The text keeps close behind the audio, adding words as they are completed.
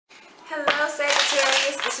Hello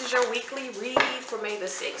Sagittarius, this is your weekly read for May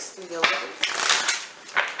the 6th through the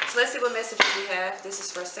 11th. So let's see what messages we have. This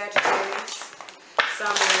is for Sagittarius,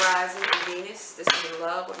 Sun, Moon, Rising, and Venus. This is in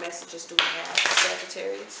love. What messages do we have for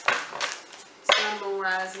Sagittarius? Sun, Moon,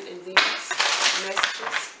 Rising, and Venus.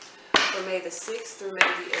 Messages for May the 6th through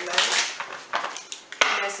May the 11th.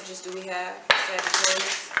 What messages do we have for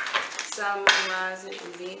Sagittarius, Sun, Moon, Rising,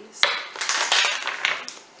 and Venus?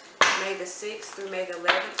 May the 6th through May the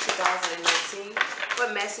 11th, 2019.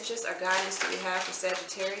 What messages or guidance do we have for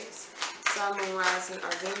Sagittarius, Sun, Moon, Rising, or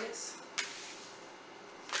Venus?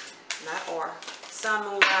 Not or. Sun,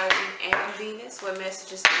 Moon, Rising, and Venus. What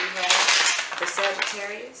messages do we have for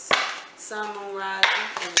Sagittarius, Sun, Moon, Rising,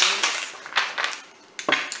 and Venus?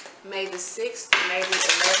 May the 6th through May the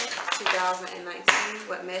 11th, 2019.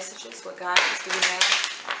 What messages, what guidance do we have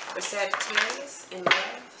for Sagittarius in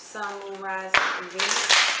love, Sun, Moon, Rising, and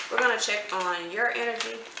Venus? We're going to check on your energy,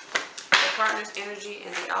 your partner's energy,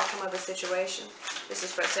 and the outcome of the situation. This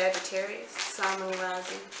is for Sagittarius, Sun, Moon,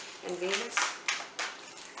 Rising, and Venus.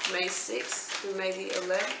 May 6th through May the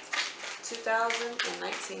 11th,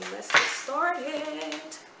 2019. Let's get started.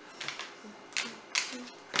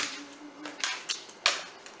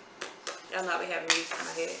 Y'all know we have music in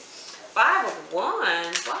my head. 5 of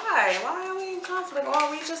Wands. Why? Why are we in conflict?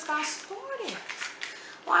 Oh, we just got started.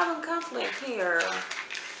 Why are we in conflict here?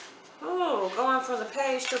 Oh, going from the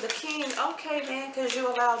page to the king. Okay, then, because you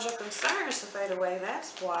allowed your concerns to fade away.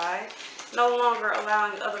 That's why. No longer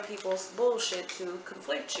allowing other people's bullshit to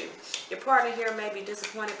conflict you. Your partner here may be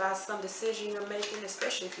disappointed by some decision you're making,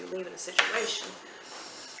 especially if you leave in a situation.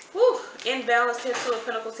 Whew, imbalanced here, 2 of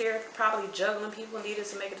Pentacles here. Probably juggling people, needed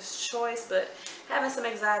to make a choice, but having some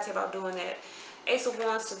anxiety about doing that. Ace of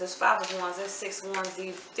Wands to this 5 of Wands, there's 6 of Wands.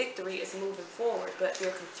 The victory is moving forward, but you're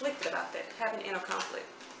conflicted about that. Having inner conflict.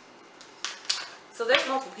 So there's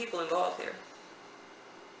multiple people involved here.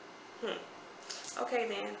 Okay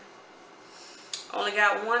then. Only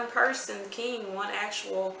got one person, king, one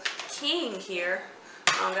actual king here.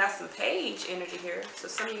 Got some page energy here. So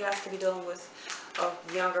some of you guys could be dealing with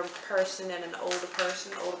a younger person and an older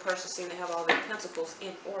person. The older person seems to have all their pentacles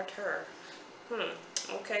in order.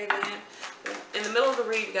 Okay then. In the middle of the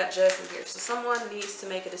read, we got judgment here. So someone needs to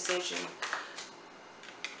make a decision.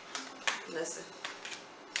 Listen.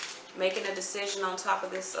 Making a decision on top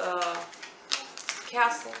of this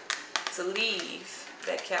castle to leave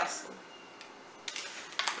that castle.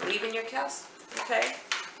 Leaving your castle. Okay.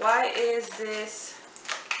 Why is this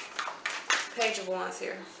Page of Wands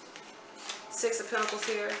here? 6 of Pentacles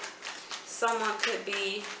here. Someone could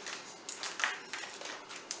be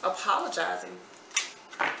apologizing.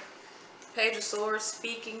 Page of Swords,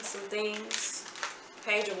 speaking some things.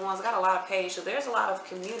 Page of Wands. I got a lot of pages. So there's a lot of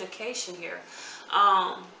communication here.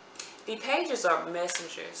 The pages are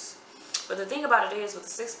messengers. But the thing about it is, with the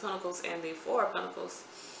 6 of Pentacles and the 4 of Pentacles,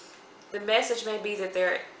 the message may be that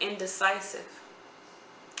they're indecisive.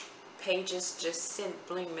 Pages just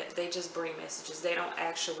they just bring messages. They don't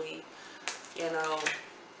actually, you know,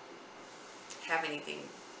 have anything,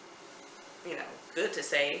 you know, good to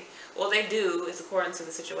say. Well, they do. It's according to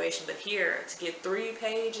the situation. But here, to get 3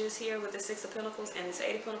 pages here with the 6 of Pentacles and this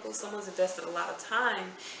 8 of Pentacles, someone's invested a lot of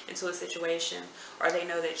time into a situation, or they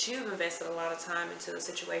know that you've invested a lot of time into a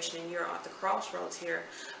situation and you're at the crossroads here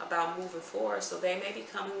about moving forward. So they may be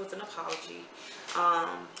coming with an apology.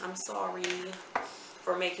 I'm sorry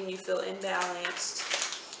for making you feel imbalanced.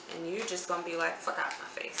 And you're just going to be like, fuck out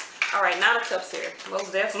my face. All right, 9 of Cups here.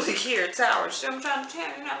 Most definitely here. Tower. I'm trying to tell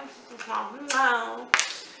you. No.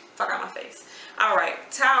 Fuck out my face. All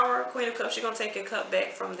right, Tower, Queen of Cups. You're going to take your cup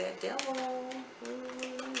back from that devil.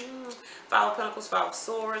 5 of Pentacles, 5 of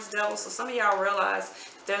Swords, devil. So some of y'all realize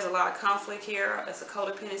there's a lot of conflict here. It's a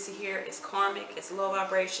codependency here. It's karmic. It's low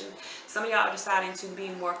vibration. Some of y'all are deciding to be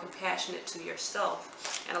more compassionate to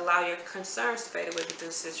yourself and allow your concerns to fade away with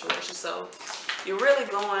this situation. So you're really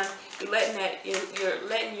going, you're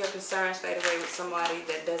letting your concerns fade away with somebody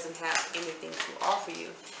that doesn't have anything to offer you.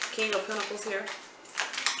 King of Pentacles here.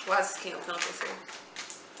 Why is this King of Pentacles here?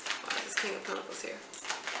 Why is this King of Pentacles here?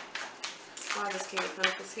 Why is this King of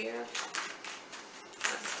Pentacles here?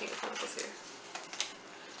 Why is this King of Pentacles here?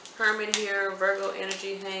 Hermit here, Virgo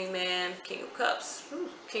energy, Hangman, King of Cups.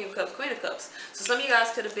 King of Cups, Queen of Cups. So some of you guys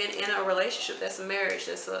could have been in a relationship. That's a marriage.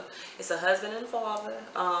 It's a husband and father.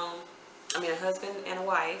 A husband and a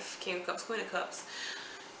wife. King of Cups, Queen of Cups.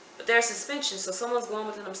 But there's suspension. So someone's going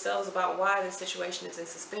within themselves about why this situation is in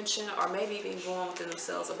suspension, or maybe even going within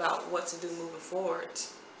themselves about what to do moving forward.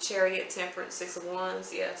 Chariot, Temperance, 6 of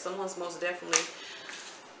Wands. Yeah, someone's most definitely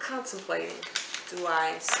contemplating. Do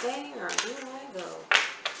I stay or do I go?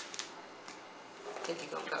 I think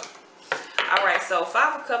you're going to go. All right, so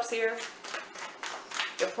 5 of Cups here.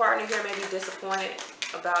 Your partner here may be disappointed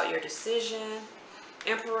about your decision.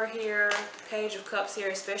 Emperor here, Page of Cups here,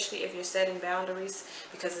 especially if you're setting boundaries,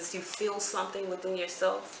 because as you feel something within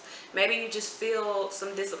yourself. Maybe you just feel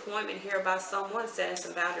some disappointment here about someone setting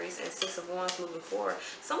some boundaries, and 6 of Wands moving forward.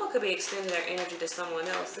 Someone could be extending their energy to someone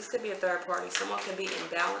else. This could be a third party. Someone could be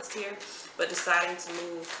imbalanced here, but deciding to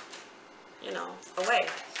move, you know, away.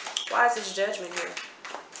 Why is this Judgment here?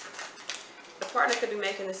 The partner could be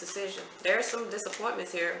making this decision. There are some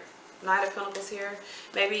disappointments here. Knight of Pentacles here.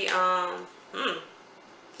 Maybe,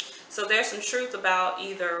 So there's some truth about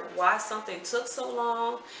either why something took so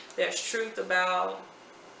long. There's truth about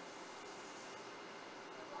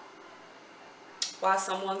why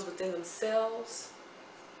someone's within themselves.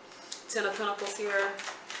 10 of Pentacles here.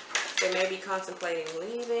 They may be contemplating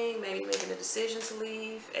leaving, maybe making a decision to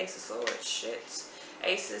leave. Ace of Swords, shit.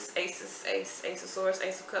 Aces, aces, ace of Swords,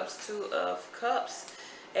 Ace of Cups, 2 of Cups,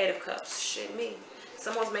 8 of Cups, shit me.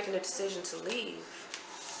 Someone's making a decision to leave.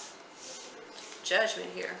 Judgment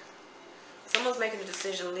here. Someone's making a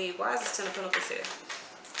decision to leave. Why is this 10 of Pentacles here?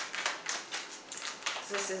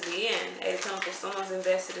 This is the end. 8 of Pentacles. Someone's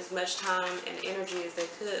invested as much time and energy as they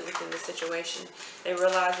could within this situation. They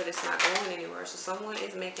realize that it's not going anywhere. So someone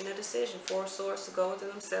is making a decision. 4 of Swords to go within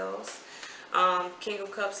themselves. King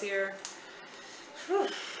of Cups here.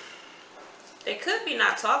 They could be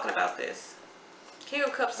not talking about this. King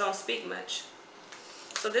of Cups don't speak much.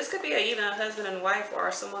 So this could be even a husband and wife,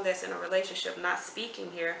 or someone that's in a relationship not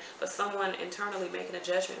speaking here, but someone internally making a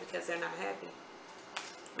judgment because they're not happy.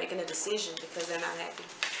 Making a decision because they're not happy.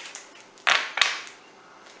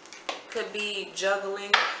 Could be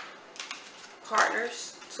juggling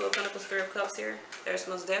partners. 2 of Pentacles, 3 of Cups here. There's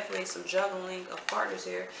most definitely some juggling of partners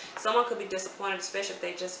here. Someone could be disappointed, especially if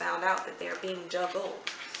they just found out that they're being juggled.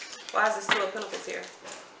 Why is this 2 of Pentacles here?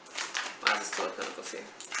 Why is this 2 of Pentacles here?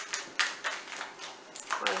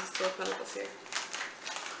 Why is this 2 of Pentacles here?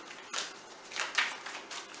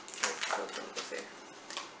 Why is this 2 of Pentacles here?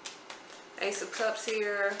 Ace of Cups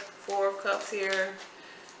here, 4 of Cups here,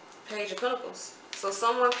 Page of Pentacles. So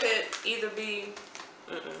someone could either be,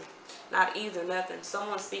 not either, nothing.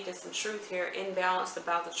 Someone's speaking some truth here, imbalanced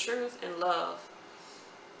about the truth and love.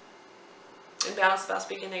 Imbalanced about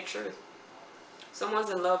speaking their truth. Someone's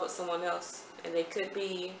in love with someone else, and they could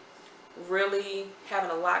be really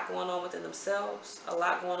having a lot going on within themselves, a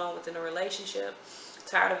lot going on within a relationship,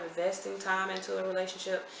 tired of investing time into a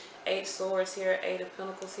relationship. 8 swords here, 8 of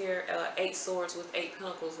Pentacles here, 8 swords with 8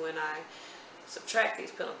 pentacles when I subtract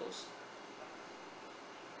these pentacles.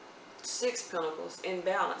 6 pentacles,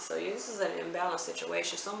 imbalance. So this is an imbalanced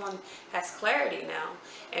situation. Someone has clarity now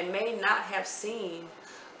and may not have seen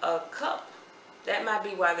a cup. That might be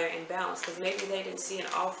why they're imbalanced, because maybe they didn't see an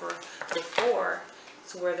offer before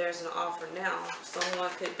to where there's an offer now. Someone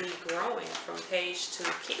could be growing from Page to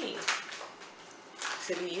King.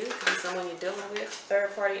 Could be you, could be someone you're dealing with.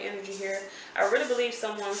 Third party energy here. I really believe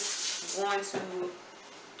someone's going to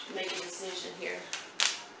make a decision here.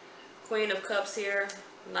 Queen of Cups here.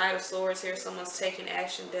 Knight of Swords here. Someone's taking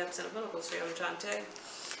action. Depths and Pentacles here. I'm trying to tell you.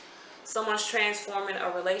 Someone's transforming a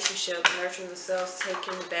relationship, nurturing themselves,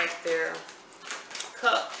 taking back their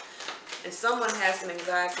cup. And someone has some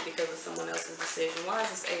anxiety because of someone else's decision. Why is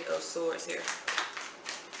this 8 of Swords here?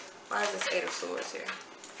 Why is this 8 of Swords here?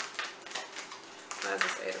 Why is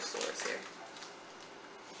this 8 of Swords here?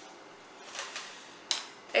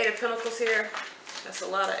 8 of Pentacles here. That's a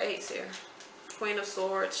lot of 8s here. Queen of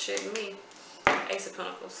Swords, shitting me. Ace of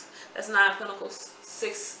Pentacles. That's 9 of Pentacles.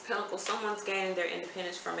 6 Pentacles. Someone's gaining their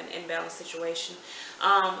independence from an imbalanced situation.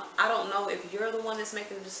 I don't know if you're the one that's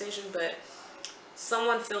making the decision, but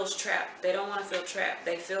someone feels trapped. They don't want to feel trapped.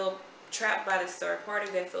 They feel trapped by this third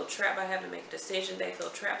party. They feel trapped by having to make a decision. They feel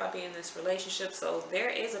trapped by being in this relationship. So there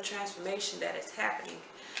is a transformation that is happening.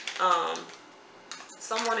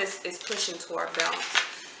 Someone is pushing toward balance.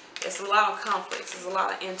 It's a lot of conflicts. There's a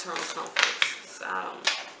lot of internal conflicts. Oh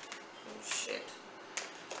shit.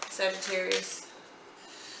 Sagittarius.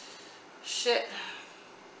 Shit.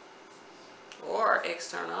 Or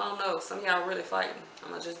external. I don't know. Some of y'all really fighting. I'm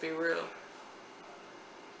gonna just be real.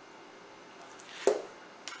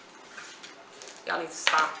 Y'all need to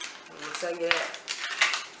stop. I'm gonna tell you that.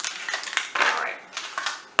 Alright.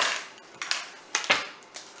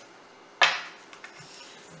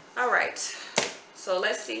 Alright. So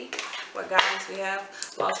let's see what guidance we have.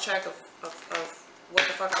 Lost track of what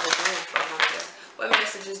the fuck I was doing for a moment there. What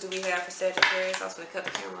messages do we have for Sagittarius? I was gonna cut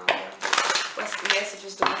the camera on there. What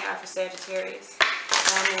messages do we have for Sagittarius?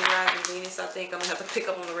 Moon, Rising, Venus. I think I'm gonna have to pick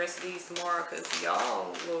up on the rest of these tomorrow, because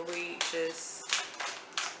y'all will read just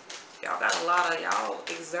Y'all got a lot of, y'all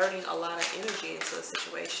exerting a lot of energy into a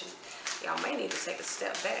situation. Y'all may need to take a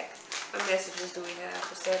step back. What messages do we have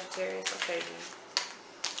for Sagittarius? Okay, then.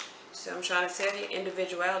 So I'm trying to tell you,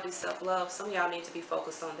 individuality, self-love. Some of y'all need to be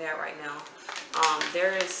focused on that right now.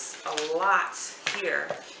 There is a lot here.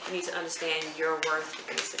 You need to understand your worth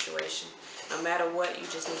within the situation. No matter what, you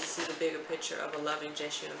just need to see the bigger picture of a loving,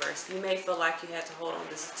 just universe. You may feel like you had to hold on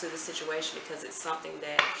to the situation because it's something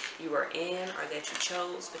that you are in or that you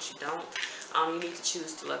chose, but you don't. You need to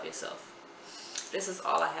choose to love yourself. This is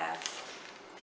all I have.